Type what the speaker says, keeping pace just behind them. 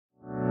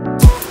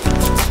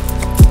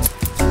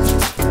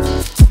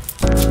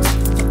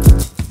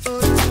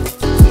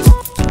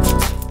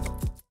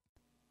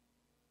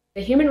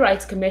the Human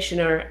Rights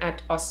Commissioner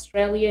at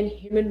Australian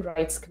Human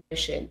Rights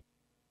Commission,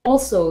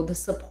 also the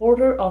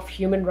supporter of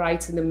human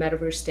rights in the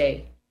Metaverse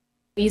Day.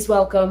 Please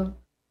welcome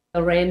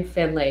Lorraine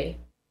Finlay,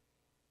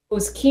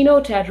 whose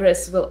keynote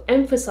address will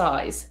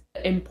emphasize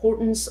the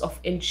importance of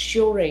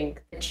ensuring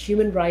that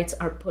human rights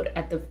are put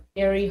at the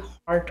very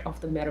heart of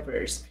the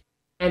metaverse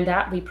and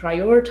that we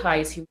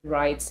prioritize human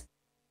rights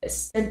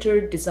as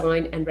centered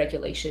design and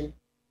regulation.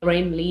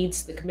 Lorraine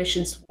leads the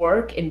Commission's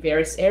work in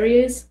various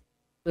areas,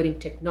 including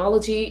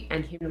technology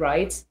and human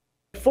rights.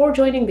 Before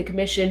joining the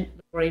Commission,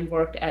 Lorraine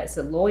worked as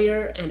a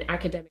lawyer and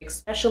academic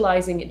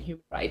specializing in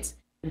human rights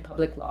and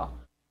public law.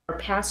 Her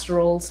past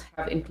roles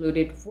have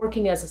included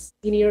working as a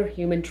senior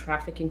human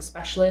trafficking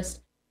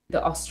specialist,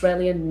 the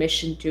Australian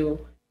mission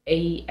to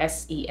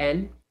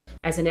AESEN,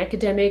 as an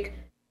academic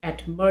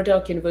at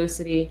Murdoch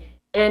University,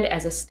 and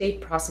as a state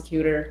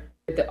prosecutor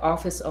with the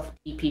Office of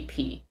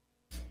DPP.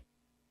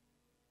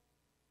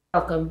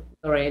 Welcome,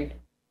 Lorraine.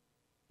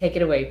 Take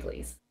it away,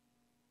 please.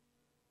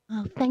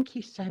 Oh, thank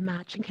you so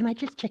much. And can I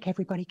just check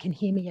everybody can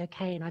hear me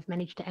okay and I've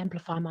managed to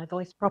amplify my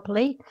voice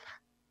properly?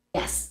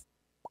 Yes.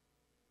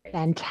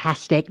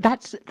 Fantastic.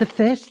 That's the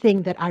first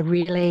thing that I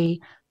really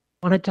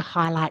wanted to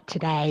highlight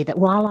today, that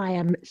while I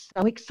am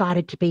so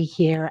excited to be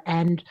here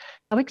and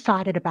so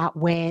excited about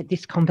where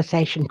this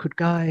conversation could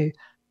go,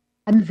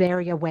 I'm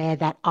very aware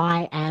that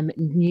I am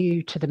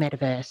new to the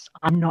metaverse.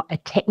 I'm not a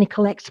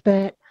technical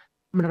expert.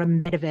 I'm not a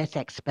metaverse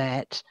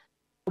expert.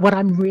 What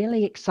I'm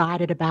really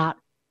excited about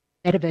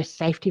Metaverse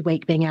Safety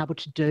Week being able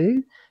to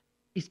do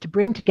is to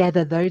bring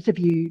together those of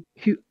you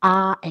who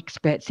are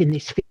experts in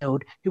this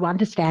field, who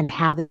understand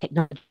how the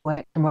technology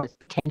works and what its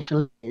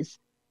potential is,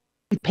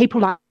 with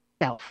people like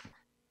myself,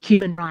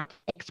 human rights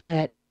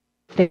experts,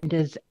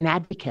 defenders and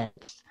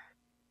advocates,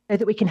 so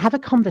that we can have a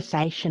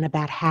conversation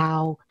about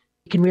how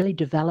we can really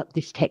develop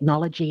this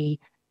technology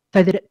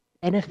so that it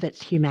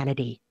benefits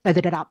humanity, so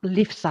that it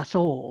uplifts us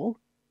all,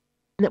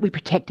 and that we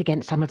protect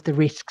against some of the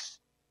risks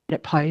that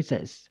it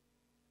poses.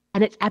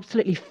 And it's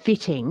absolutely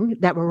fitting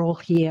that we're all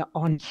here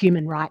on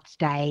Human Rights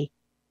Day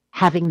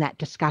having that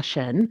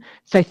discussion.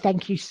 So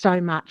thank you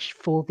so much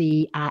for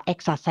the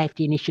XR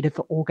Safety Initiative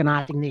for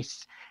organising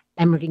this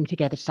and bringing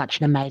together such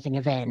an amazing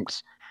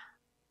event.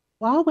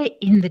 While we're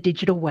in the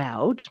digital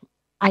world,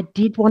 I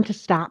did want to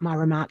start my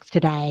remarks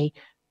today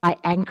by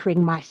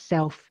anchoring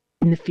myself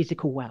in the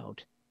physical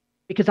world,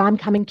 because I'm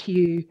coming to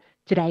you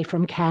today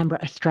from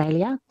Canberra,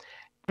 Australia,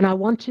 and I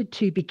wanted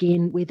to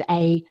begin with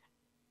a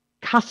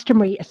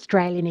customary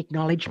Australian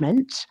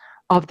acknowledgement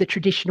of the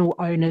traditional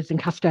owners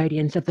and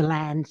custodians of the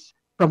lands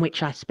from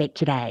which I speak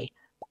today,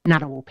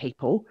 Ngunnawal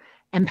people,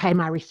 and pay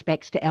my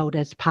respects to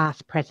elders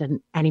past,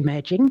 present and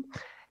emerging.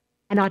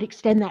 And I'd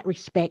extend that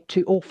respect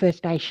to all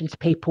First Nations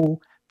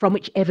people from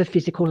whichever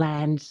physical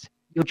lands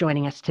you're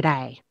joining us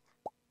today.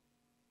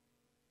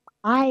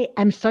 I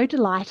am so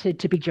delighted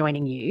to be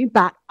joining you,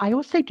 but I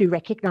also do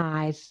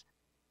recognise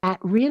that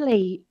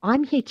really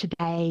I'm here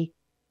today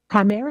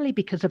primarily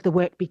because of the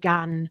work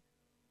begun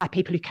by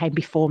people who came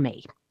before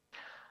me.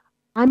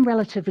 I'm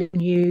relatively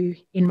new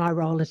in my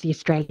role as the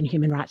Australian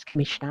Human Rights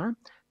Commissioner,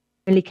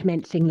 only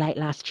commencing late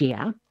last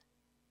year.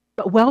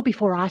 But well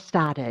before I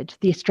started,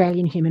 the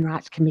Australian Human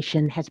Rights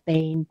Commission has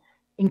been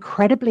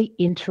incredibly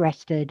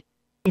interested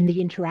in the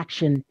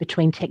interaction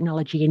between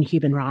technology and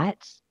human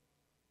rights,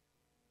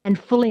 and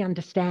fully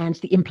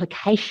understands the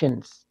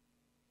implications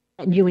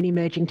that new and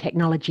emerging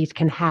technologies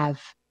can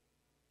have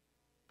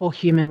for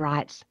human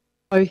rights,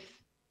 both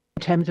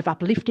in terms of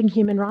uplifting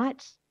human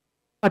rights,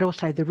 but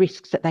also the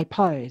risks that they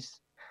pose.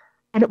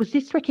 And it was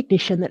this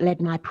recognition that led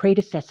my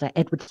predecessor,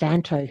 Edward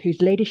Santo, whose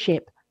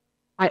leadership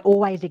I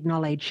always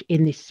acknowledge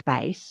in this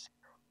space.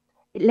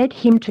 It led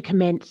him to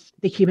commence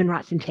the Human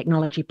Rights in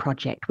Technology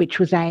Project, which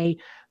was a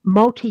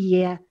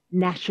multi-year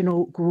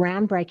national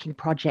groundbreaking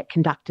project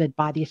conducted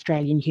by the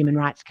Australian Human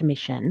Rights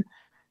Commission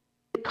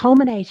that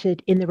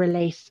culminated in the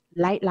release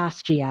late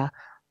last year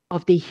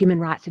of the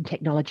Human Rights in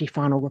Technology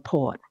final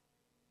report.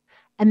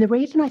 And the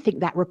reason I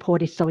think that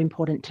report is so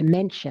important to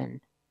mention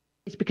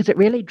is because it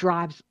really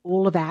drives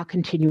all of our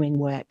continuing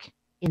work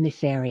in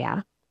this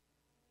area.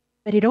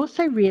 But it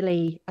also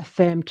really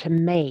affirmed to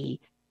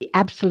me the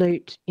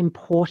absolute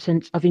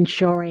importance of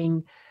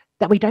ensuring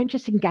that we don't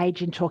just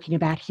engage in talking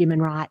about human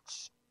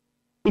rights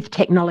with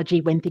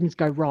technology when things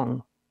go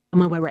wrong and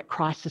when we're at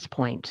crisis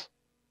point,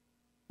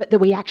 but that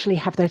we actually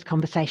have those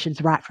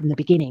conversations right from the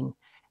beginning.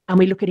 And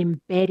we look at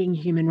embedding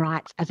human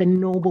rights as a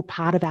normal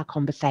part of our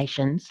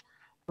conversations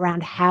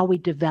around how we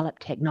develop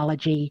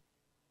technology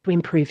to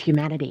improve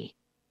humanity.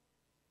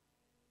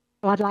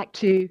 So I'd like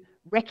to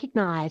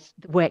recognise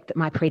the work that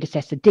my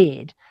predecessor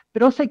did,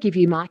 but also give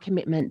you my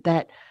commitment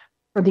that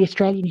from the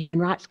Australian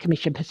Human Rights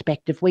Commission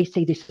perspective, we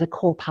see this as a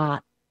core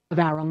part of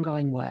our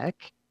ongoing work.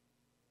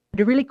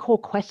 And a really core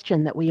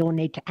question that we all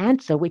need to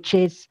answer, which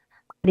is,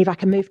 and if I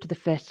can move to the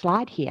first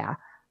slide here,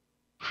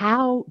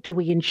 how do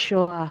we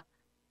ensure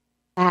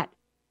that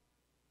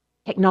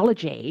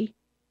technology,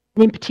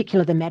 and in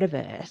particular the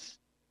metaverse,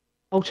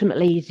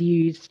 ultimately is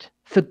used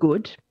for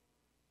good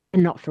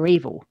and not for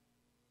evil?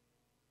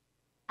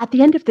 At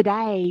the end of the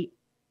day,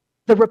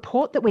 the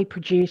report that we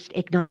produced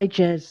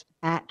acknowledges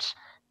that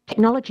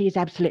technology is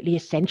absolutely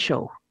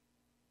essential.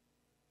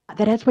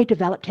 That as we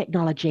develop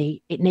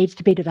technology, it needs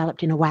to be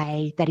developed in a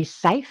way that is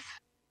safe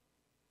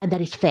and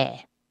that is fair.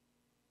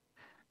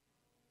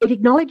 It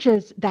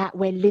acknowledges that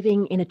we're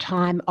living in a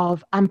time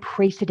of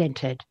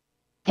unprecedented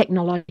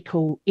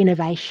technological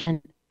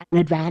innovation and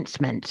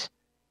advancement.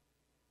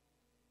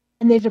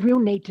 And there's a real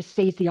need to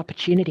seize the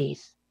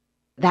opportunities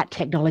that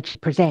technology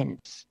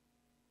presents.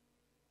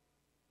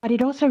 But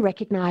it also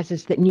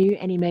recognises that new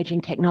and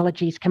emerging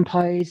technologies can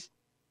pose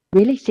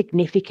really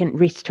significant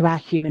risks to our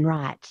human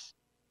rights,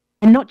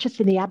 and not just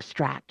in the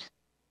abstract,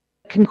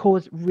 but can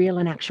cause real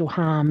and actual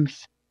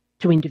harms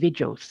to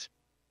individuals.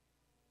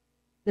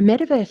 The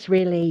metaverse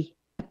really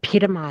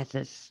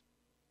epitomises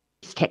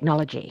this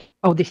technology,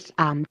 or this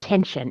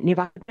tension. And if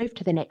I could move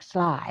to the next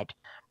slide,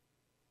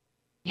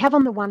 we have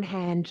on the one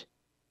hand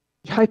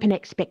the hope and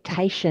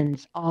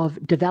expectations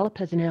of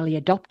developers and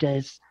early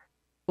adopters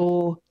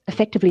for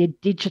effectively a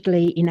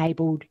digitally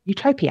enabled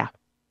utopia.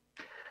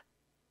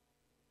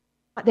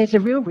 But there's a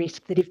real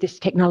risk that if this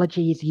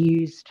technology is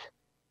used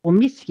or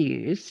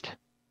misused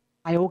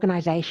by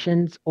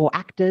organisations or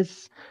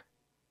actors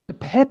to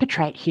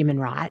perpetrate human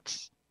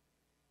rights,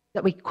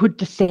 that we could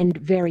descend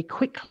very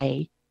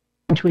quickly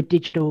into a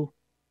digital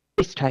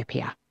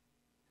dystopia.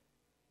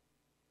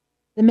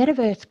 The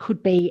metaverse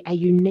could be a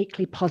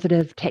uniquely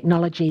positive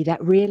technology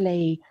that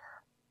really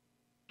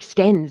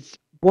extends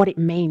what it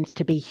means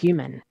to be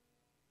human.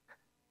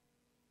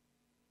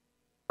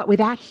 But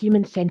without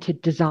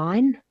human-centred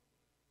design,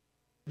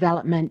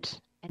 development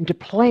and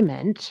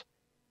deployment,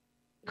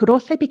 it could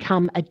also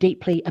become a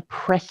deeply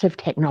oppressive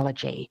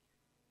technology.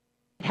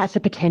 It has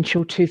the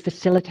potential to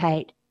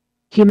facilitate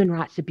human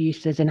rights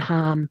abuses and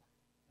harm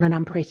on an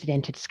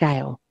unprecedented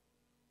scale.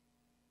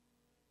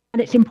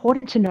 And it's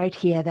important to note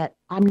here that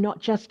I'm not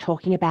just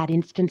talking about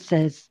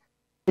instances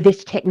where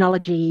this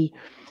technology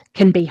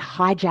can be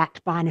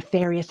hijacked by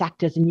nefarious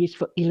actors and used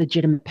for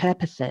illegitimate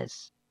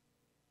purposes.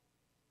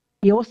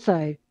 We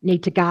also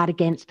need to guard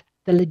against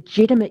the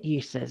legitimate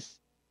uses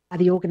by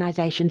the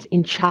organisations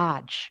in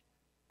charge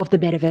of the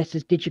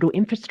metaverse's digital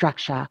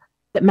infrastructure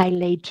that may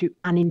lead to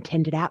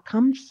unintended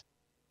outcomes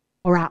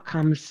or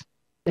outcomes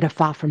that are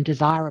far from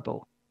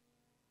desirable.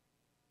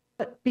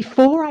 But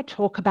before I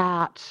talk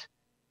about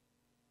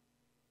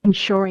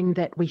ensuring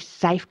that we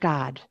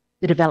safeguard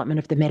the development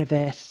of the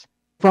metaverse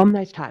from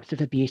those types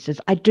of abuses,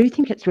 I do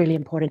think it's really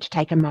important to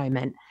take a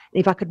moment,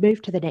 if I could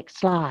move to the next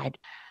slide,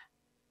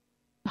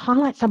 to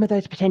highlight some of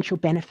those potential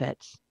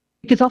benefits.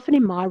 Because often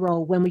in my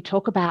role, when we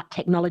talk about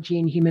technology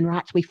and human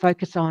rights, we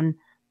focus on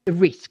the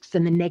risks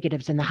and the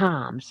negatives and the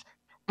harms.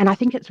 And I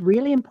think it's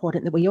really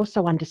important that we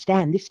also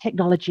understand this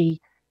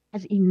technology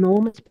has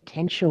enormous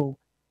potential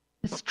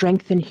to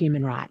strengthen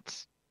human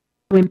rights,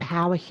 to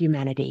empower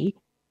humanity,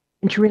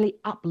 and to really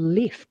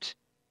uplift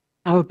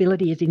our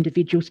ability as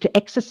individuals to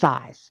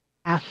exercise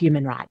our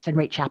human rights and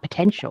reach our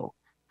potential.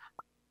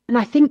 And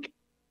I think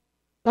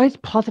those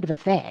positive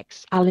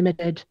effects are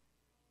limited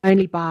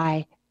only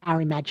by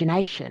our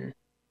imagination,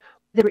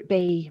 whether it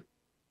be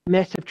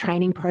immersive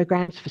training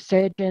programs for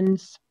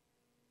surgeons,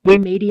 new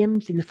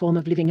mediums in the form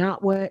of living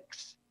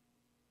artworks,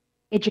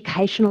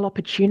 educational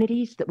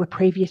opportunities that were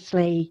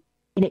previously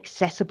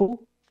inaccessible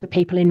for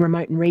people in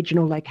remote and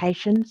regional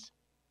locations,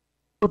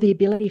 or the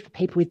ability for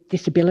people with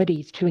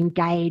disabilities to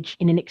engage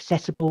in an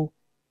accessible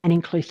and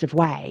inclusive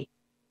way.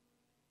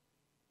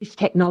 This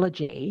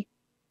technology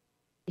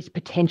is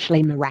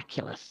potentially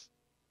miraculous.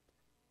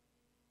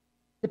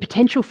 The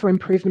potential for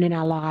improvement in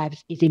our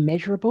lives is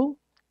immeasurable.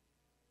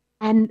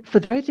 And for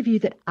those of you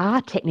that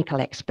are technical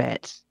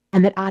experts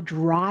and that are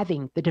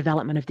driving the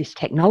development of this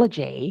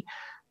technology,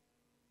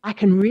 I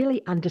can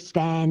really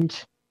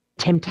understand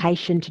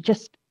temptation to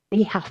just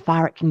see how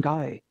far it can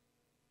go.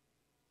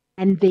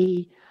 And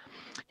the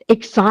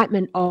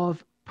excitement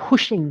of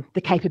pushing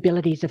the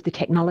capabilities of the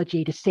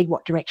technology to see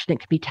what direction it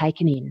can be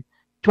taken in,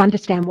 to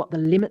understand what the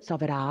limits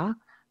of it are,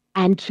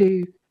 and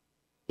to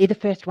be the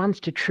first ones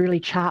to truly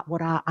chart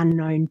what are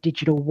unknown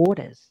digital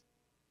waters.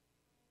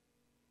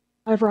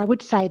 However, I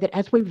would say that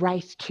as we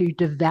race to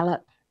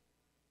develop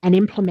and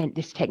implement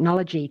this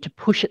technology to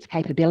push its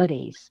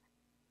capabilities,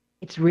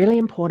 it's really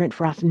important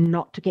for us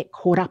not to get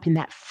caught up in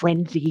that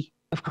frenzy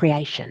of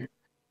creation,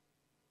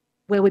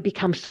 where we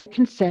become so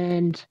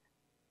concerned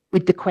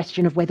with the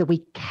question of whether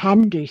we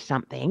can do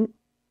something,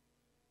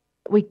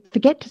 we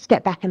forget to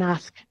step back and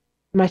ask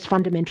the most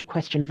fundamental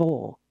question of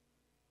all,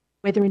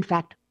 whether in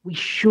fact we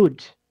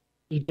should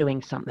be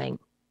doing something.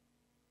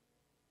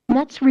 And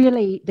that's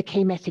really the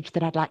key message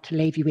that I'd like to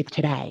leave you with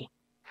today.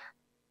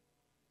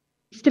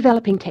 This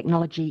developing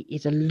technology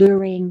is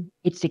alluring,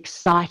 it's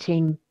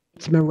exciting,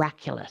 it's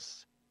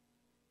miraculous.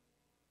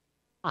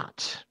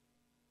 But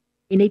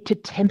we need to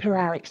temper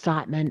our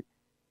excitement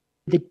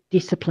with a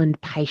disciplined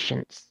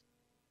patience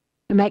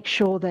to make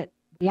sure that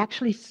we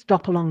actually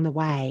stop along the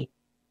way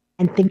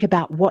and think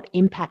about what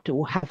impact it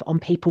will have on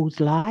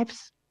people's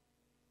lives,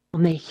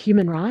 on their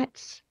human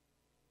rights,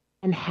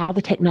 and how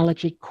the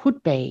technology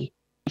could be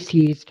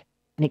misused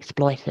and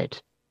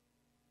exploited.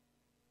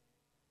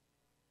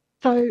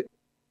 So,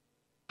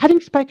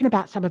 having spoken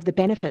about some of the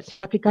benefits, if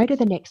I could go to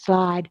the next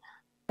slide.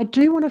 I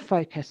do want to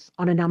focus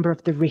on a number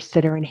of the risks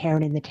that are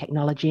inherent in the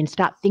technology and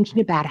start thinking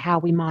about how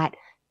we might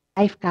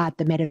safeguard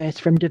the metaverse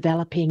from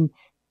developing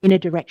in a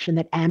direction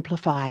that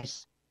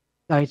amplifies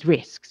those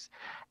risks.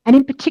 And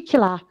in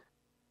particular,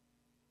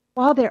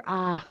 while there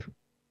are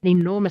an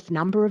enormous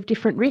number of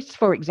different risks,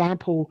 for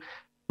example,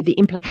 the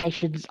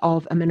implications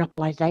of a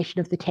monopolization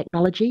of the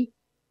technology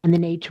and the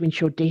need to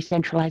ensure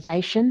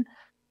decentralization,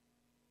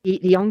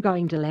 the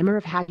ongoing dilemma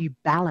of how you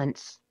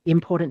balance the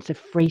importance of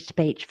free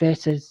speech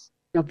versus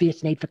the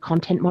obvious need for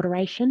content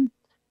moderation,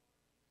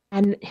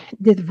 and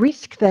the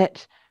risk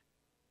that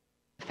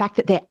the fact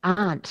that there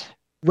aren't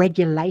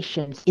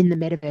regulations in the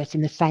metaverse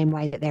in the same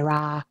way that there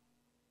are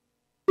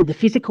in the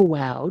physical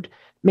world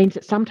means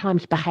that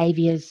sometimes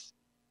behaviours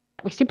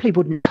we simply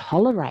wouldn't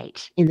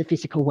tolerate in the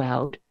physical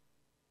world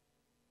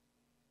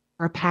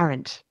are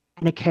apparent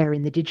and occur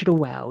in the digital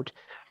world.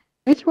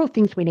 Those are all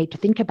things we need to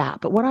think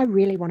about. But what I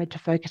really wanted to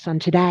focus on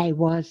today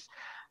was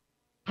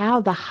how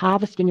the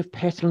harvesting of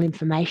personal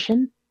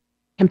information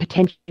can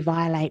potentially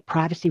violate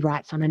privacy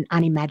rights on an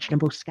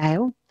unimaginable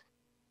scale.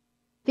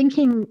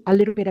 Thinking a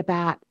little bit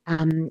about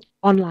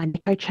online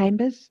echo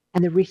chambers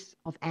and the risks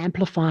of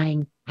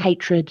amplifying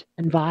hatred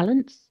and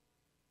violence.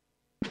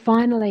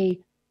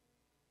 Finally,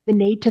 the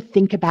need to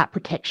think about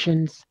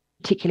protections,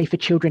 particularly for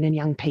children and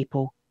young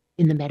people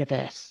in the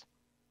metaverse.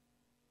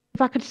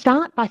 If I could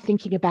start by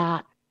thinking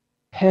about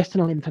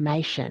personal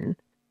information,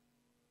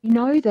 we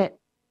know that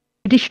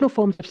traditional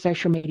forms of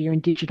social media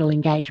and digital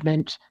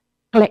engagement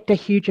collect a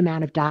huge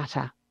amount of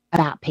data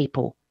about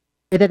people,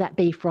 whether that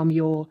be from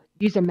your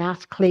user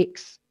mouse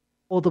clicks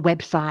or the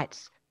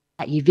websites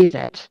that you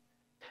visit.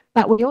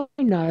 But we also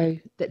know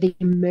that the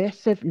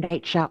immersive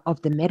nature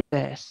of the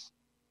metaverse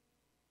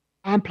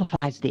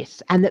amplifies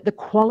this, and that the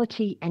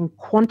quality and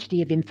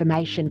quantity of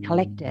information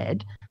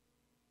collected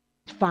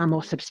is far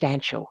more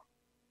substantial.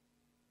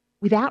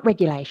 Without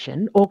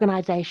regulation,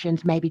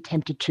 organisations may be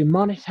tempted to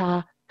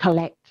monitor,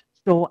 collect,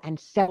 store and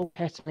sell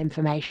personal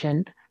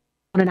information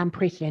on an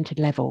unprecedented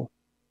level.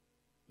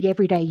 The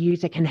everyday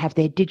user can have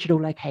their digital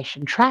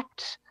location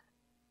tracked,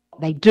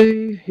 what they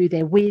do, who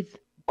they're with,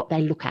 what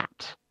they look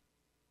at.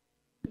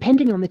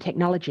 Depending on the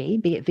technology,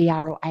 be it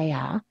VR or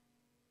AR,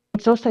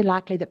 it's also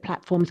likely that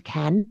platforms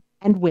can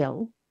and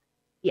will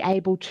be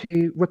able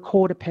to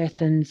record a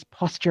person's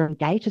posture and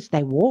gait as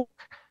they walk,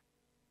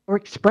 or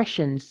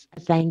expressions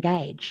as they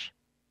engage.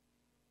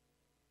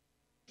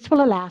 This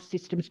will allow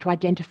systems to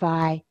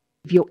identify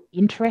if you're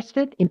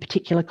interested in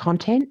particular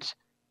content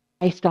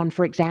based on,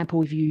 for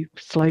example, if you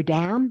slow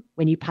down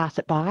when you pass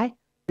it by,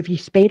 or if you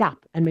speed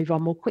up and move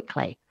on more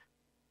quickly.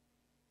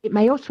 It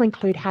may also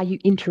include how you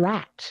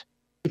interact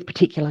with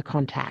particular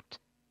contact.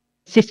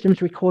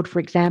 Systems record, for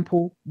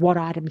example, what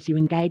items you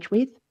engage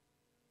with,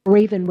 or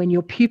even when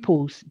your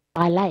pupils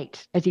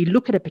dilate as you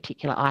look at a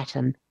particular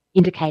item,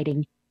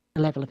 indicating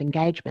the level of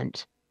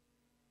engagement.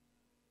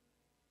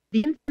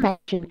 The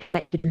information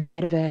collected in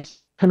the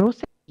metaverse can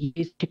also be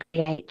used to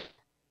create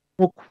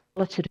more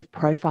qualitative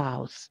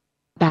profiles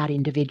about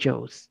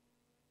individuals,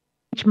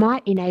 which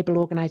might enable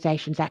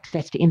organisations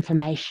access to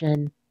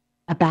information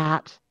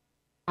about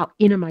our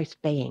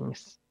innermost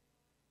beings,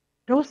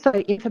 but also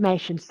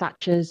information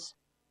such as,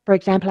 for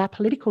example, our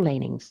political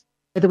leanings,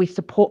 whether we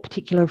support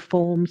particular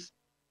reforms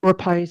or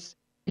oppose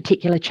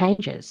particular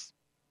changes.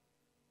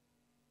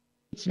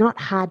 It's not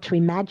hard to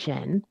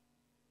imagine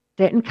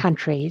certain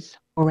countries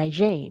or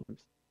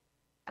regimes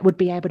that would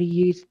be able to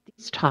use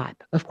this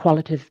type of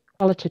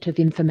qualitative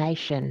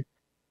information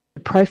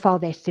to profile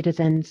their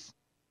citizens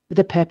for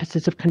the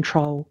purposes of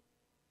control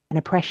and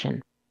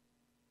oppression.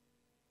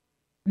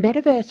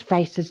 Metaverse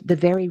faces the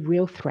very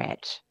real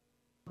threat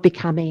of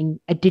becoming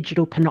a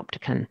digital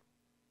panopticon,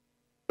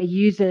 where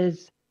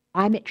users'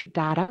 biometric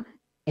data,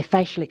 their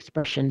facial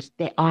expressions,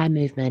 their eye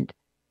movement,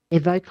 their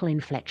vocal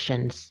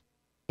inflections,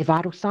 their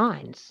vital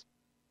signs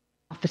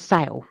are for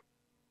sale,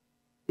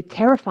 with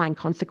terrifying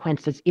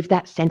consequences if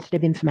that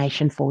sensitive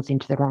information falls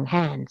into the wrong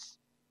hands.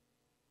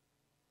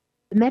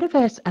 The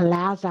metaverse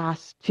allows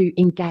us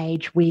to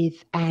engage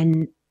with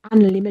an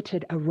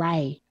unlimited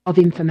array of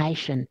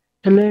information,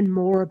 to learn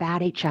more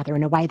about each other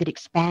in a way that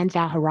expands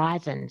our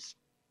horizons.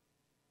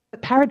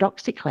 But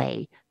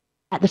paradoxically,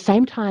 at the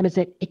same time as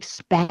it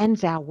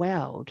expands our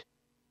world,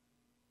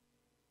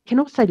 it can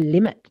also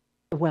limit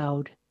the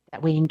world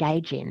that we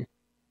engage in.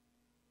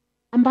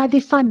 And by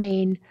this I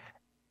mean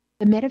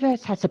the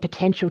metaverse has the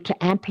potential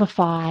to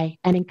amplify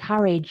and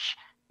encourage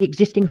the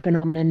existing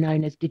phenomenon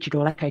known as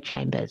digital echo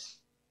chambers.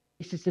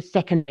 This is the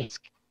second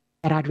risk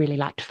that I'd really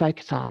like to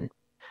focus on.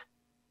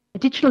 A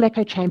digital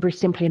echo chamber is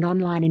simply an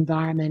online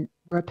environment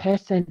where a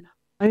person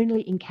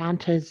only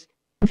encounters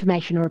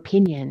information or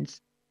opinions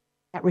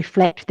that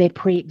reflect their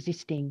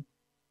pre-existing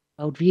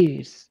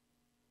worldviews.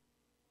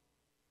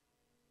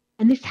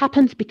 And this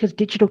happens because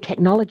digital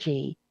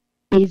technology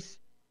is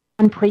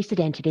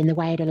unprecedented in the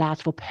way it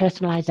allows for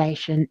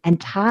personalisation and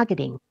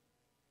targeting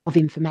of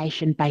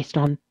information based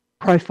on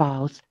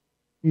profiles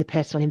in the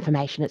personal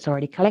information it's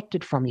already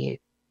collected from you.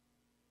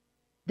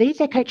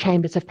 These echo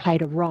chambers have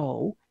played a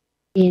role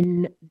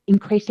in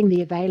increasing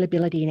the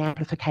availability and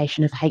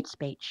amplification of hate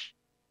speech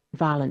and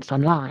violence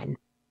online.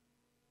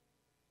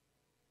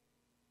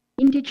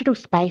 In digital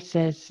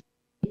spaces,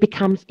 it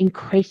becomes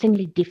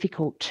increasingly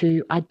difficult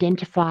to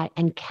identify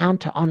and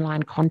counter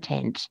online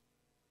content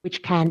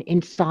which can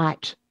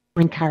incite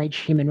or encourage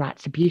human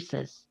rights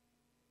abuses.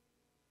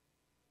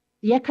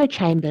 The echo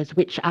chambers,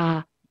 which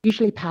are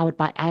usually powered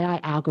by AI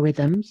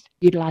algorithms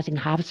utilising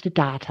harvested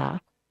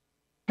data,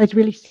 pose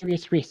really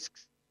serious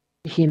risks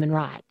to human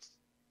rights.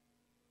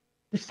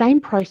 The same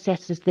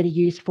processes that are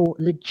used for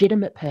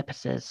legitimate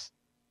purposes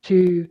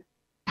to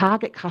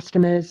target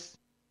customers,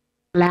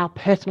 allow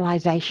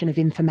personalisation of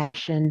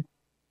information,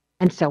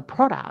 and sell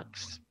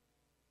products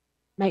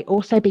may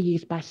also be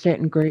used by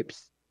certain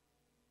groups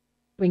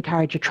to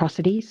encourage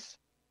atrocities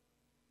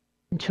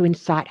and to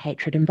incite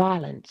hatred and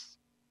violence.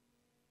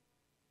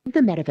 In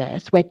the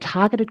metaverse, where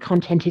targeted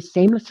content is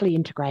seamlessly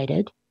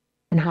integrated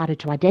and harder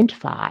to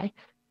identify,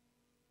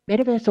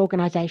 metaverse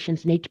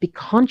organisations need to be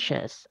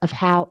conscious of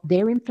how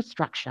their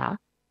infrastructure,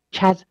 which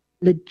has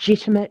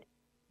legitimate,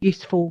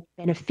 useful,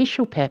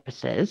 beneficial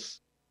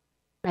purposes,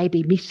 may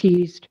be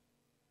misused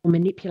or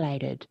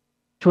manipulated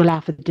to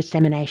allow for the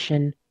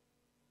dissemination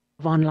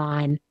of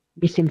online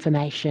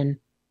misinformation,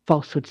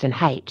 falsehoods and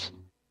hate.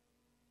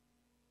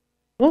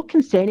 More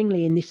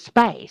concerningly in this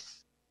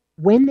space,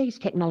 when these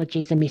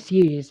technologies are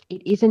misused,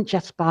 it isn't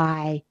just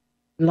by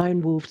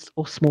lone wolves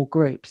or small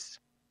groups.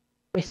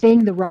 We're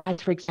seeing the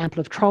rise, for example,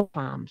 of troll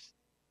farms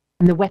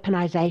and the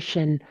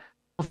weaponisation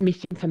of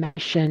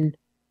misinformation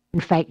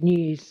and fake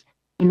news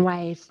in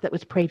ways that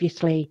was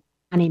previously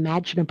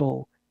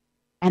unimaginable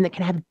and that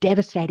can have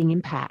devastating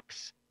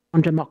impacts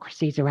on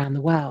democracies around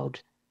the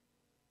world.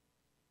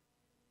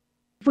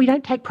 If we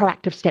don't take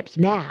proactive steps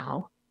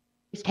now,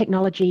 these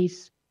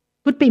technologies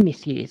could be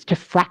misused to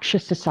fracture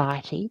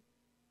society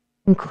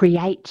and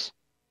create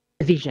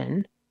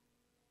division,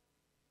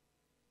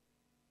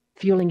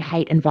 fueling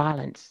hate and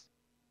violence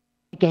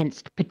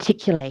against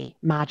particularly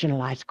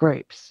marginalised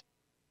groups.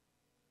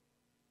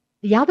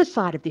 The other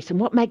side of this, and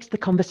what makes the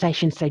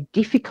conversation so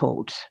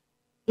difficult,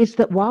 is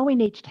that while we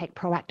need to take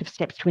proactive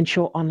steps to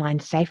ensure online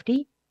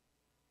safety,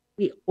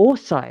 we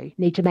also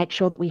need to make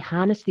sure that we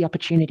harness the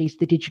opportunities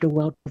the digital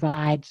world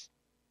provides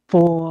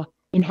for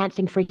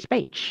enhancing free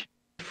speech,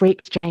 free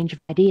exchange of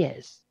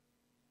ideas.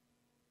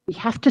 We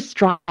have to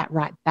strike that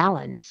right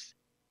balance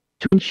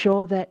to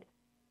ensure that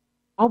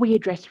while we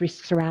address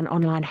risks around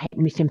online hate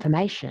and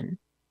misinformation,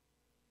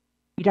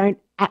 we don't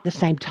at the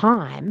same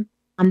time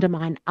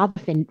undermine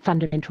other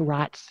fundamental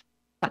rights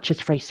such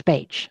as free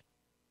speech.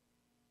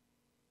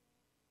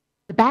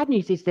 The bad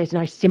news is there's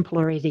no simple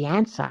or easy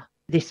answer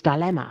to this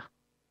dilemma.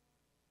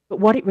 But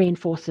what it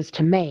reinforces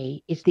to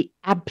me is the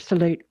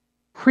absolute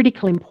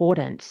critical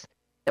importance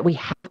that we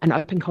have an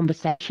open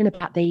conversation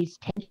about these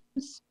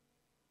tensions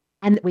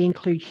and that we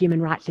include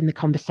human rights in the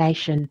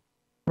conversation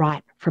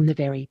right from the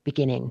very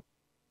beginning.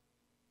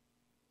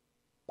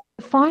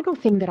 The final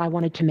thing that I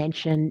wanted to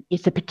mention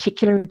is the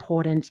particular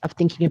importance of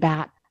thinking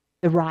about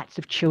the rights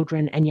of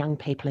children and young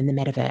people in the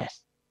metaverse.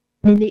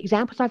 In the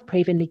examples I've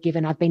previously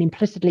given, I've been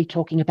implicitly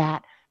talking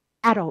about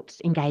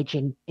adults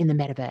engaging in the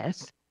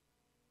metaverse.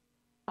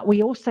 But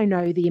we also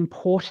know the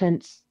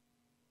importance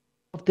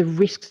of the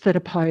risks that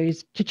are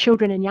posed to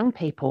children and young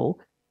people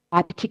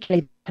by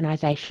particularly the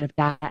weaponisation of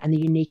data and the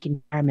unique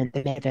environment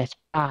the metaverse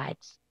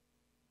provides.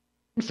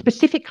 And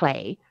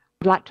specifically,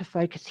 I'd like to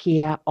focus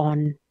here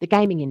on the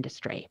gaming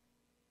industry,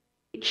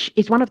 which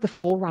is one of the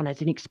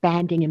forerunners in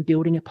expanding and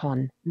building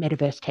upon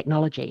metaverse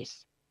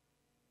technologies.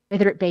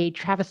 Whether it be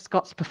Travis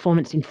Scott's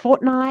performance in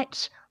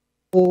Fortnite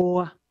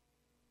or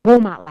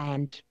Walmart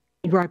Land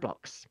in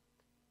Roblox.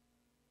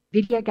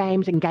 Video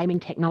games and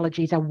gaming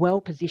technologies are well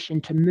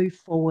positioned to move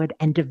forward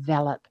and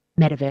develop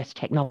metaverse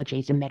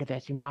technologies and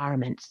metaverse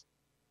environments.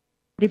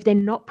 But if they're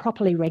not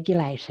properly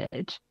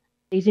regulated,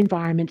 these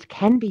environments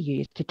can be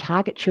used to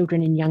target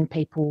children and young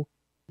people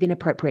with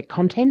inappropriate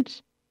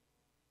content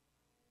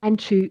and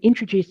to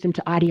introduce them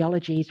to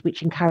ideologies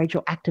which encourage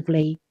or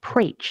actively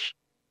preach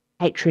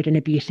hatred and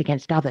abuse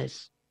against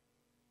others.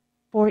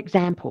 For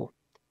example,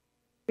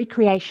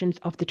 recreations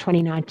of the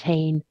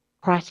 2019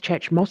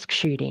 Christchurch mosque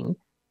shooting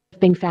have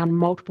been found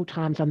multiple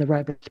times on the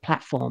Roblox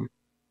platform,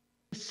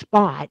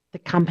 despite the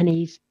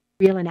company's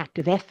real and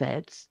active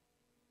efforts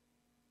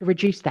to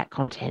reduce that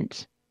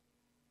content.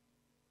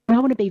 And I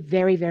want to be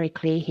very, very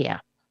clear here.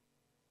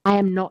 I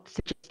am not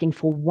suggesting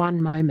for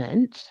one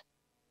moment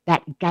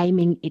that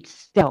gaming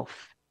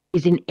itself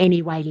is in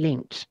any way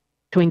linked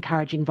to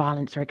encouraging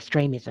violence or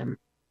extremism.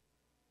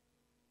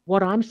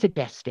 What I'm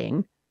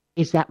suggesting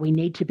is that we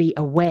need to be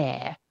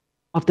aware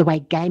of the way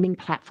gaming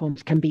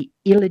platforms can be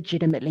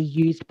illegitimately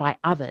used by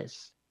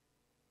others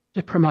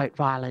to promote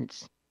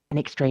violence and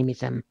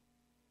extremism.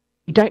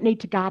 You don't need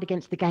to guard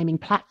against the gaming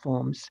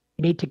platforms.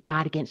 You need to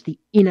guard against the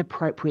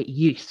inappropriate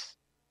use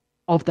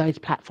of those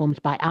platforms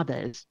by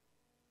others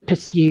to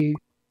pursue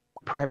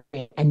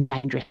appropriate and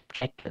dangerous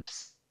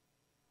objectives.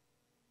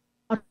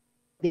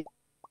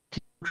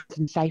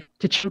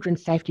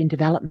 children's safety and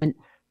development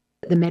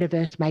that the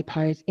metaverse may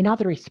pose in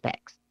other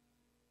respects.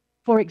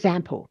 For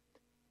example,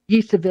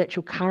 use of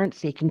virtual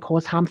currency can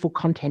cause harmful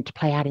content to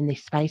play out in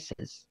these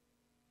spaces.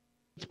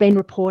 It's been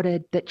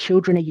reported that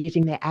children are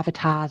using their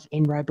avatars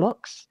in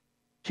Roblox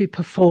to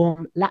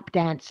perform lap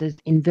dances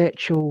in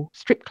virtual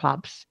strip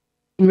clubs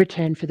in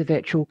return for the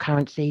virtual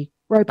currency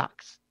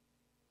Robux,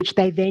 which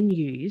they then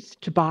use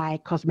to buy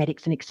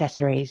cosmetics and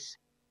accessories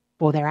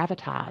for their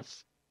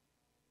avatars.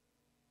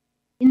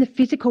 In the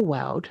physical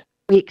world,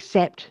 we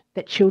accept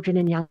that children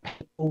and young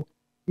people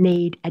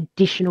need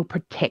additional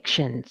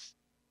protections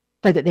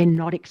so that they're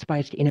not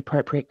exposed to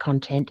inappropriate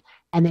content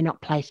and they're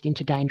not placed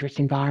into dangerous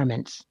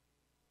environments.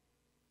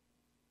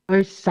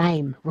 Those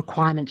same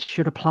requirements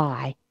should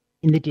apply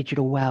in the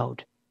digital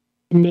world.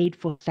 The need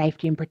for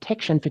safety and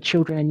protection for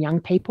children and young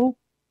people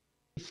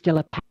is still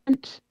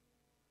apparent.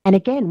 And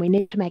again, we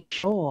need to make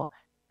sure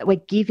that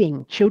we're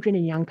giving children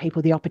and young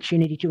people the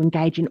opportunity to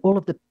engage in all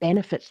of the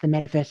benefits the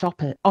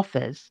metaverse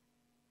offers,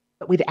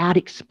 but without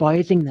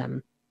exposing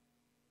them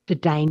to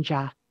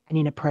danger and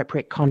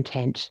inappropriate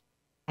content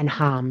and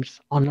harms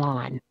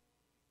online.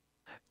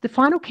 The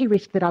final key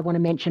risk that I want to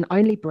mention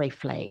only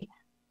briefly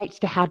relates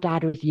to how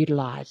data is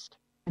utilised,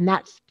 and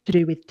that's to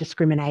do with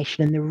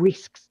discrimination and the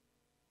risks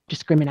of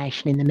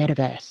discrimination in the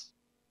metaverse.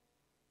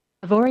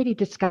 I've already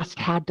discussed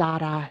how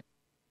data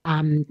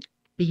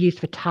be used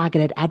for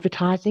targeted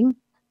advertising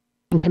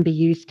and can be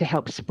used to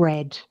help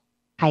spread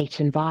hate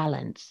and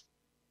violence.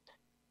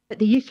 But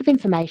the use of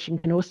information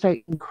can also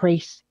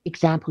increase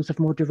examples of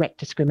more direct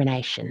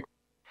discrimination.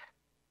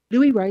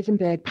 Louis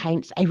Rosenberg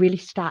paints a really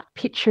stark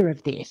picture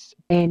of this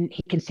when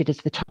he considers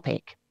the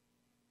topic.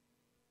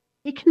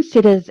 He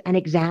considers an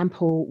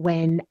example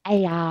when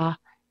AR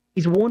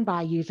is worn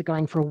by a user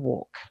going for a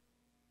walk.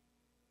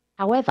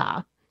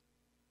 However,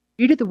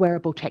 due to the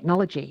wearable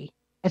technology,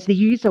 as the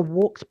user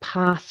walks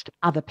past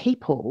other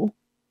people,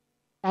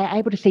 they are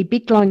able to see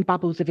big glowing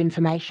bubbles of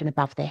information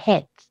above their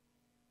heads.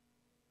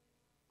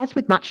 As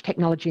with much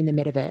technology in the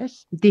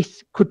metaverse,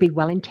 this could be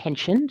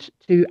well-intentioned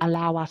to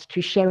allow us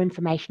to share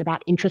information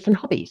about interests and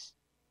hobbies,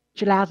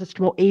 which allows us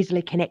to more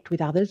easily connect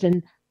with others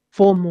and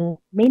form more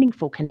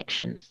meaningful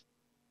connections.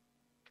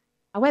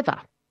 However,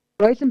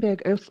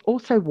 Rosenberg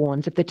also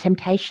warns of the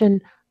temptation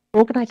of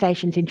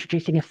organisations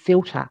introducing a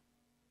filter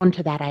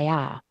onto that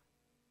AR.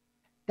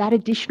 That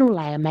additional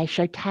layer may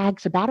show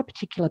tags about a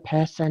particular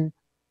person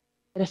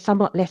that are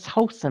somewhat less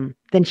wholesome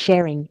than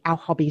sharing our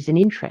hobbies and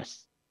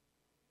interests.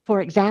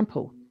 For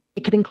example,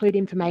 it could include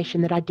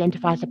information that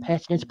identifies a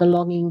person as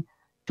belonging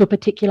to a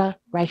particular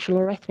racial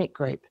or ethnic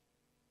group,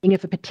 being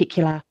of a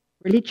particular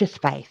religious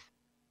faith,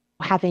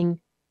 or having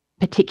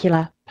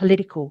particular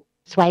political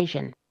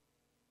persuasion.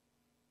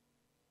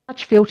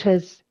 Such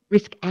filters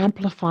risk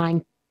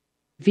amplifying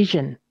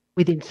division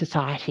within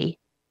society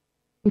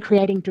and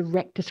creating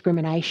direct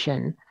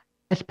discrimination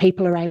as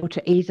people are able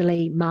to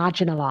easily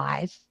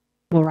marginalise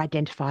more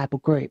identifiable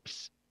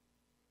groups.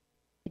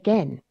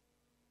 Again,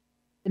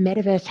 the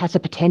metaverse has a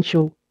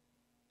potential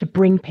to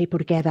bring people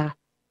together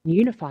and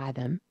unify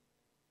them,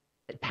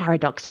 but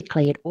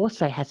paradoxically, it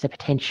also has the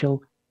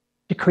potential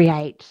to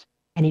create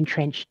and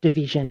entrench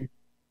division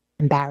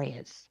and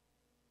barriers.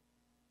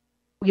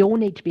 We all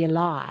need to be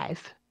alive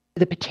for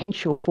the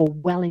potential for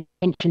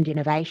well-intentioned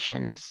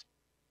innovations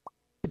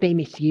to be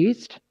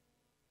misused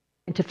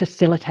and to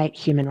facilitate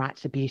human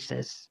rights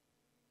abuses.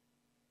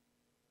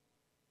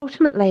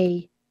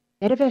 Ultimately,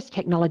 metaverse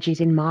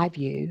technologies, in my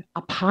view,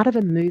 are part of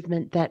a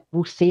movement that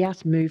will see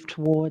us move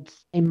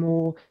towards a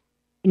more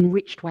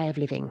enriched way of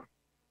living,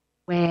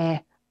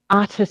 where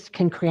artists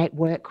can create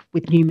work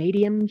with new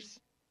mediums,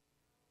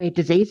 where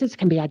diseases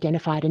can be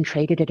identified and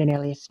treated at an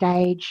earlier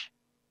stage,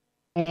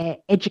 where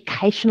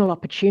educational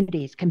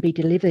opportunities can be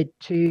delivered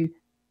to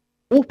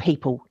all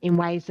people in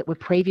ways that were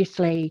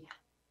previously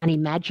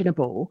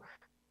unimaginable,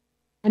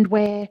 and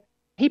where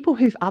people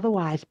who've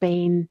otherwise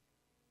been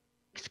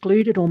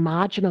excluded or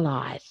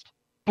marginalised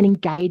can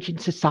engage in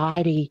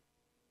society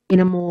in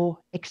a more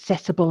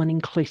accessible and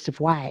inclusive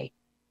way.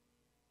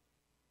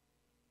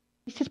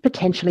 This is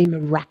potentially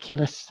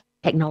miraculous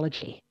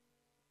technology.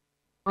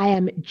 I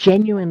am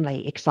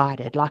genuinely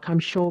excited, like I'm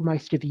sure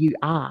most of you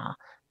are,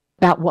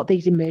 about what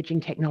these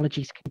emerging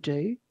technologies can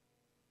do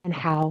and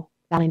how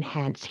they'll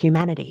enhance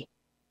humanity.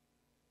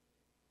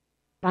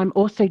 I'm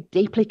also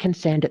deeply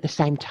concerned at the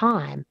same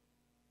time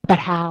about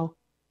how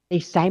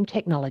these same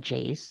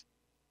technologies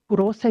would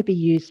also be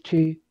used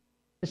to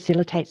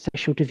facilitate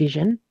social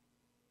division,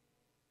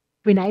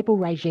 to enable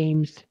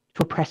regimes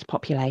to oppress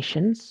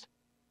populations,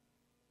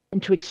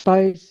 and to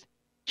expose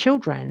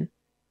children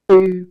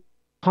to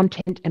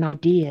content and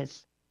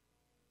ideas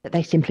that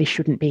they simply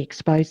shouldn't be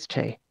exposed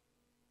to.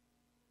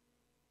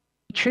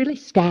 We truly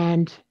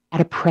stand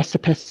at a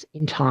precipice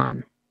in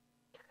time.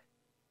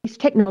 This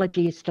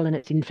technology is still in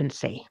its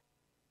infancy,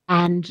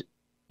 and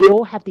we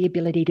all have the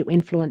ability to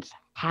influence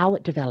how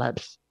it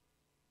develops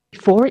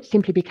before it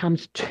simply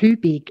becomes too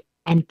big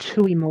and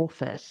too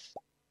amorphous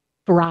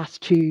for us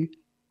to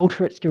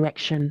alter its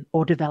direction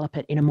or develop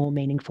it in a more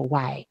meaningful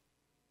way.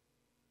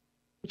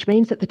 which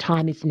means that the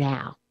time is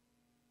now.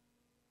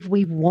 If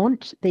we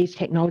want these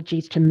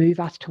technologies to move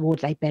us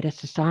towards a better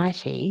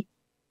society,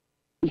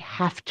 we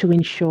have to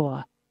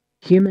ensure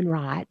human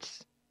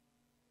rights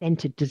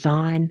centered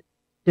design,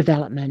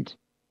 development,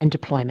 and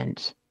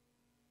deployment.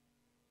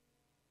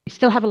 We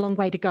still have a long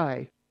way to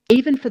go.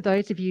 Even for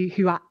those of you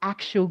who are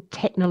actual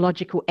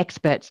technological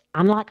experts,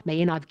 unlike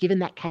me, and I've given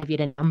that caveat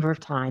a number of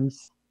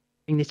times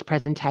during this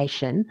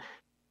presentation,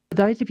 for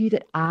those of you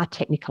that are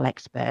technical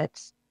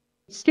experts,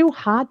 it's still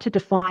hard to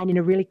define in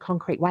a really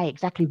concrete way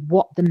exactly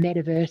what the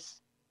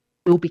metaverse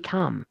will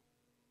become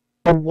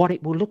or what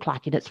it will look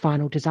like in its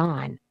final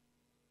design.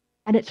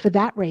 And it's for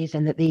that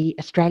reason that the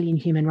Australian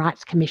Human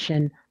Rights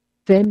Commission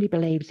firmly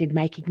believes in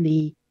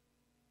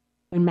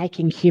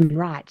making human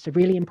rights a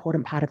really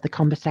important part of the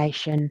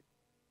conversation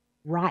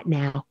right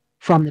now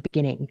from the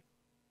beginning.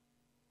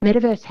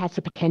 Metaverse has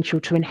the potential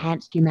to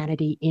enhance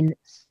humanity in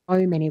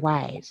so many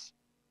ways,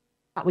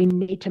 but we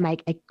need to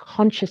make a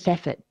conscious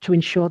effort to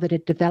ensure that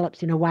it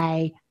develops in a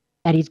way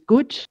that is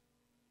good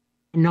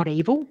and not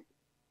evil.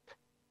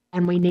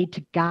 And we need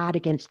to guard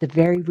against the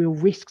very real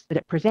risks that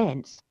it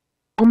presents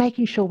while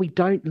making sure we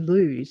don't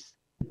lose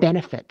the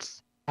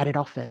benefits that it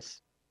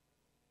offers.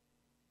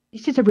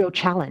 This is a real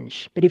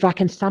challenge, but if I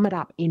can sum it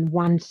up in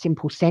one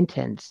simple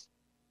sentence,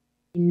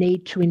 we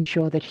need to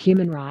ensure that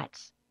human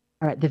rights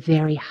are at the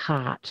very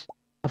heart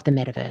of the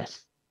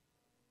metaverse.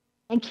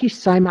 Thank you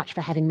so much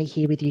for having me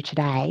here with you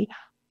today.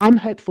 I'm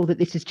hopeful that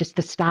this is just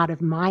the start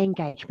of my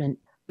engagement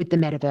with the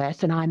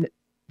metaverse, and I'm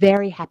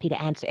very happy to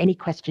answer any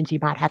questions you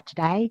might have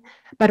today,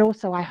 but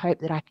also I hope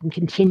that I can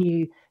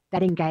continue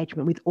that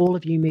engagement with all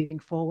of you moving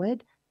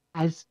forward,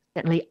 as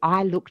certainly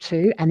I look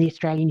to, and the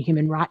Australian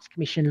Human Rights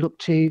Commission look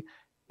to,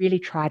 really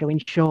try to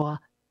ensure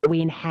that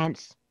we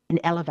enhance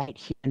and elevate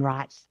human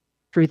rights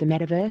through the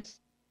metaverse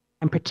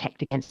and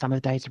protect against some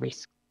of those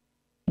risks.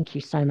 Thank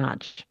you so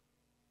much.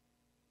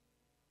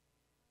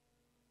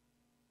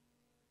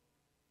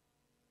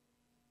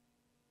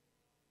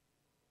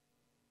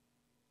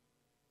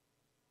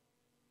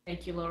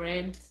 Thank you,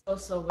 Lorraine,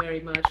 so very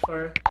much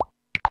for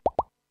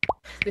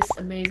this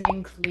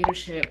amazing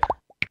leadership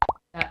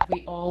that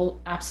we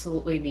all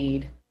absolutely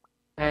need.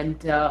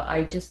 And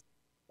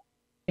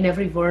in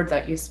every word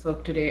that you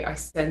spoke today, I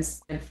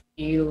sense and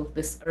feel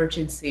this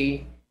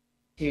urgency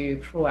to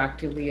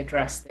proactively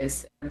address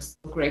this. I'm so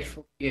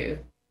grateful to you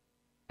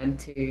and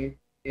to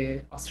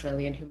the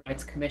Australian Human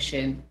Rights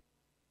Commission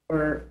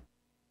for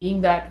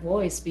being that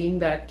voice, being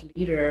that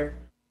leader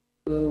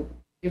who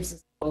gives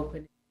us hope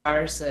and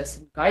inspires us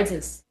and guides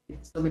us in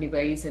so many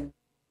ways. And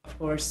of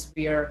course,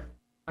 we are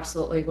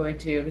absolutely going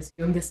to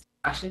resume this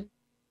discussion.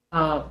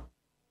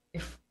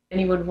 If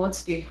anyone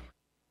wants to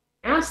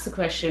ask the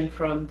question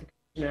from the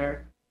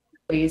commissioner,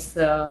 please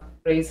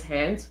raise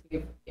hands.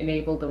 We've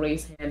enabled the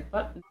raise hand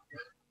button.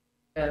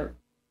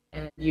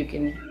 And you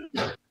can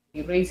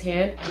raise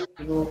hand and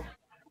we will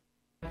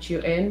let you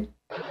in.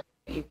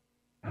 You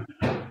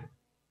can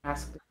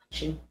ask the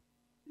question.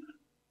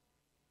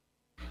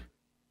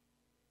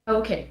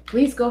 Okay,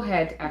 please go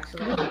ahead,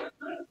 actually.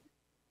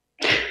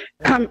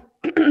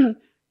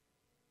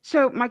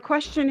 So my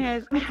question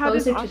is, how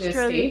does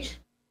Australia...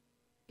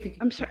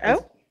 I'm sorry.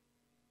 Oh.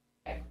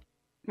 Okay.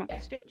 Come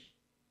on, stage.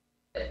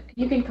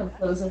 You can come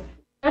closer.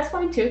 That's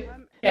fine too.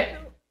 Yeah.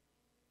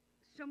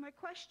 So my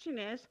question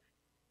is,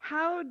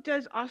 how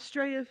does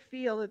Australia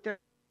feel that they're...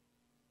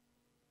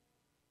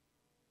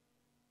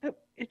 Oh,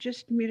 it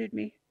just muted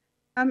me.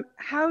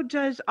 How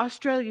does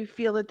Australia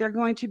feel that they're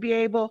going to be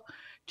able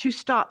to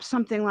stop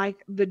something like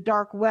the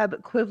dark web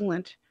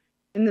equivalent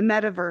in the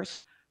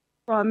metaverse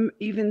from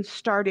even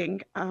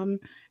starting? And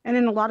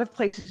in a lot of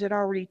places, it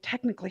already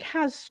technically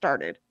has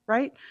started,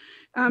 right?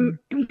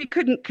 We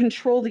couldn't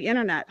control the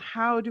internet.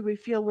 How do we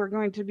feel we're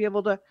going to be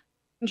able to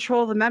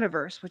control the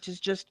metaverse, which is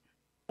just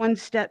one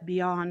step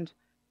beyond,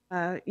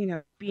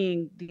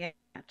 being the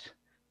internet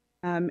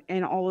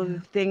and all of the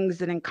things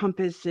that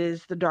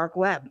encompasses the dark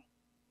web?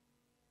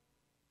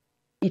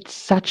 It's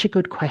such a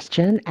good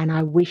question, and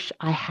I wish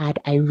I had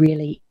a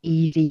really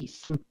easy,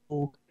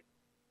 simple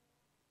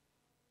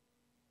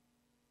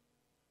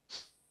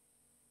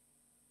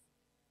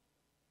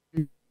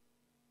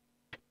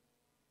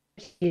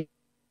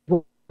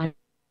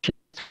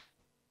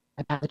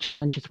about the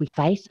challenges we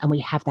face, and we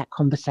have that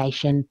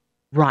conversation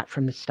right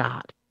from the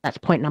start. That's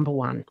point number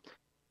one.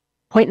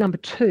 Point number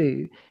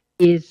two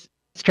is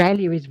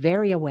Australia is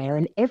very aware,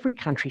 and every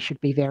country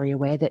should be very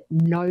aware, that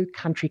no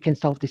country can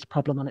solve this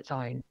problem on its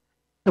own.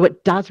 So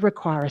it does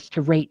require us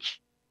to reach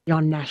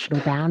beyond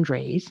national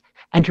boundaries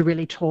and to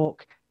really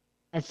talk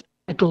as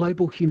a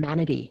global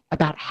humanity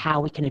about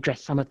how we can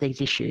address some of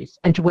these issues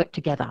and to work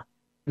together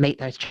to meet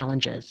those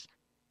challenges.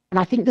 And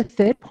I think the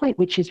third point,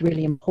 which is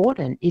really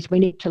important, is we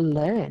need to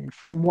learn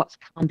from what's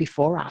come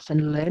before us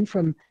and learn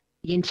from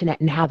the internet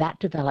and how that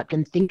developed,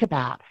 and think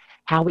about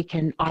how we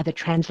can either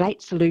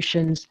translate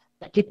solutions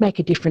that did make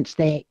a difference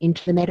there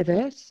into the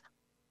metaverse,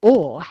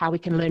 or how we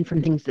can learn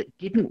from things that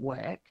didn't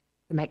work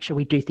to make sure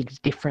we do things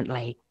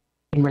differently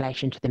in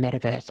relation to the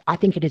metaverse. I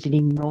think it is an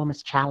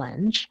enormous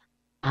challenge,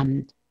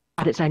 but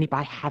But it's only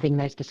by having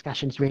those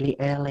discussions really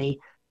early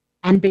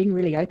and being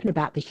really open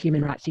about the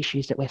human rights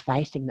issues that we're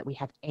facing that we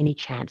have any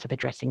chance of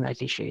addressing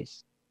those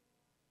issues.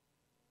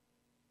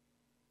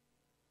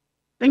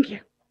 Thank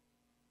you.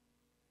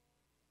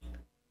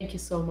 Thank you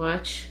so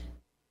much.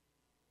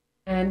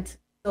 And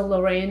so,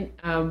 Lorraine,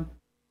 I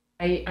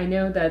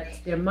know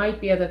that there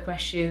might be other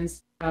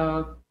questions.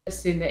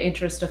 Just in the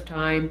interest of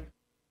time,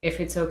 if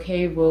it's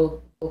okay,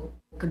 we'll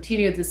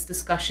continue this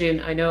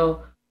discussion. I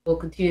know we'll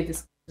continue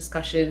this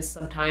discussion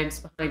sometimes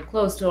behind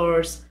closed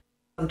doors,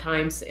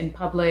 sometimes in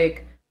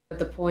public, but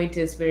the point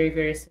is very,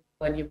 very simple,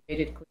 and you've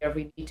made it clear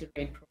we need to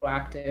remain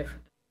proactive.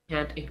 We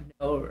can't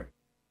ignore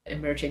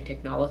emerging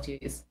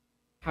technologies.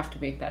 We have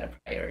to make that a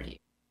priority.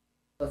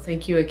 So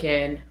thank you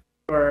again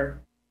for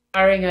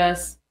hiring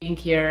us, being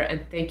here,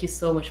 and thank you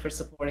so much for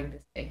supporting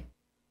this day.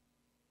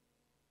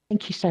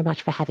 Thank you so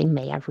much for having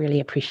me. I've really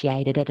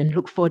appreciated it and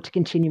look forward to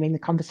continuing the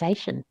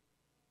conversation.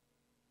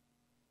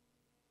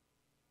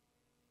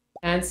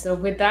 And so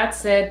with that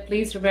said,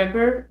 please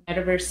remember,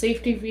 Metaverse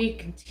Safety Week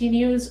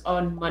continues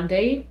on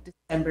Monday,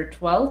 December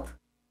 12th,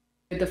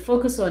 with a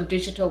focus on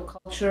digital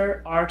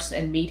culture, arts,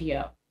 and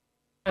media.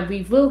 And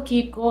we will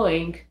keep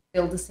going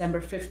till December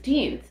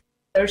 15th,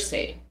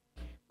 Thursday.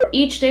 For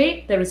each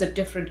day, there is a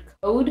different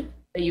code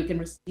that you can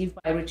receive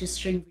by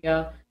registering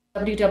via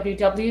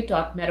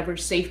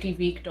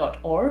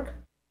www.metaversesafetyweek.org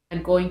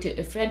and going to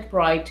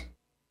Eventbrite.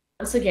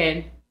 Once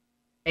again,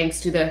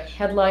 thanks to the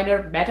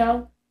headliner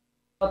Meta,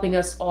 helping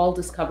us all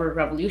discover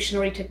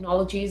revolutionary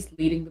technologies,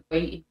 leading the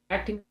way in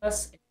connecting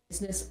us in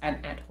business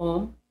and at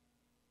home.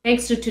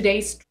 Thanks to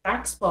today's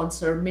track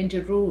sponsor,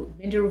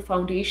 Minderu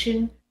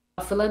Foundation,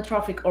 a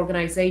philanthropic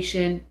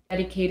organization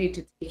dedicated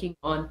to taking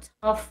on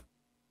tough,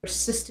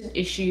 persistent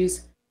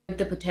issues with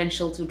the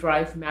potential to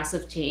drive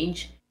massive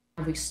change.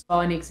 And we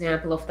saw an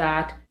example of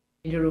that.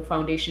 Minderu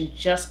Foundation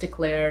just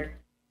declared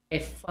a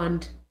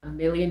fund, $1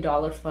 million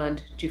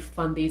fund, to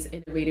fund these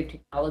innovative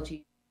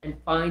technologies and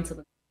find some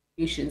of the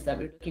solutions that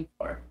we're looking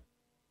for.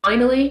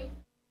 Finally,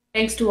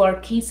 thanks to our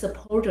key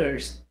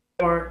supporters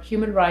for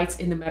human rights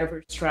in the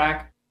Metaverse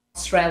track,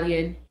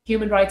 Australian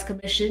Human Rights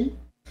Commission,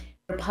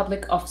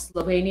 Republic of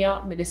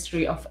Slovenia,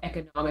 Ministry of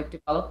Economic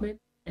Development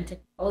and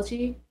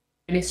Technology,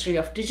 Ministry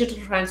of Digital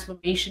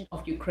Transformation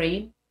of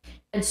Ukraine,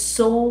 and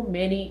so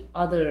many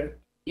other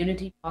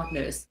community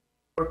partners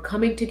for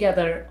coming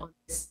together on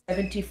this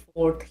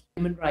 74th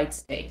Human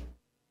Rights Day.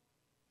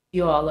 See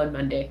you all on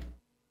Monday.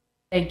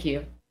 Thank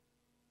you.